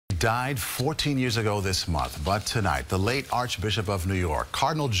died 14 years ago this month, but tonight, the late Archbishop of New York,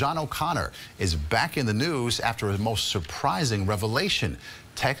 Cardinal John O'Connor, is back in the news after a most surprising revelation.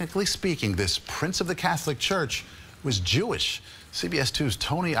 Technically speaking, this Prince of the Catholic Church was Jewish. CBS 2's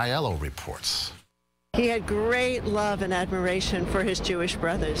Tony Aiello reports. He had great love and admiration for his Jewish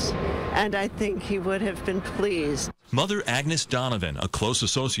brothers, and I think he would have been pleased. Mother Agnes Donovan, a close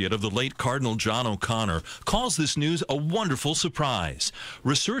associate of the late Cardinal John O'Connor, calls this news a wonderful surprise.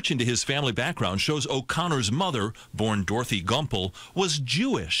 Research into his family background shows O'Connor's mother, born Dorothy Gumple, was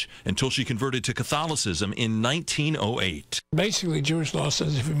Jewish until she converted to Catholicism in 1908. Basically, Jewish law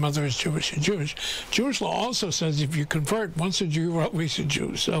says if your mother is Jewish, you're Jewish. Jewish law also says if you convert, once a Jew, always a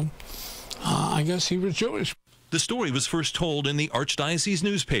Jew. So I guess he was Jewish. The story was first told in the Archdiocese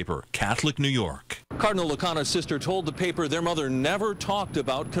newspaper, Catholic New York. Cardinal O'Connor's sister told the paper their mother never talked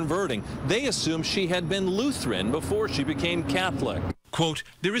about converting. They assumed she had been Lutheran before she became Catholic. Quote,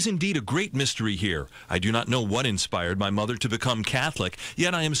 "There is indeed a great mystery here. I do not know what inspired my mother to become Catholic,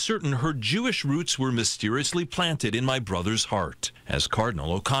 yet I am certain her Jewish roots were mysteriously planted in my brother's heart." As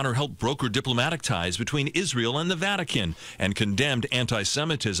Cardinal, O'Connor helped broker diplomatic ties between Israel and the Vatican and condemned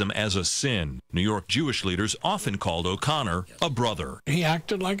anti-Semitism as a sin. New York Jewish leaders often called O'Connor a brother. He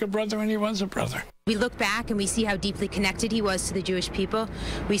acted like a brother and he was a brother. We look back and we see how deeply connected he was to the Jewish people.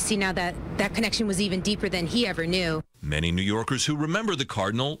 We see now that that connection was even deeper than he ever knew. Many New Yorkers who remember the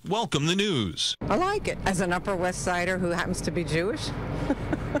Cardinal welcome the news. I like it. As an Upper West Sider who happens to be Jewish.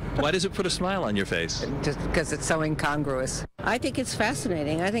 Why does it put a smile on your face? Just because it's so incongruous. I think it's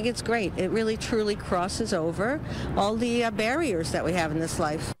fascinating. I think it's great. It really truly crosses over all the barriers that we have in this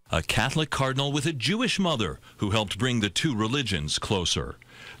life. A Catholic cardinal with a Jewish mother who helped bring the two religions closer.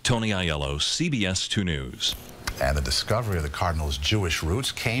 Tony Aiello, CBS 2 News. And the discovery of the Cardinal's Jewish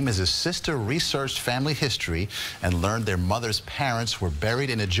roots came as his sister researched family history and learned their mother's parents were buried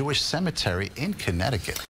in a Jewish cemetery in Connecticut.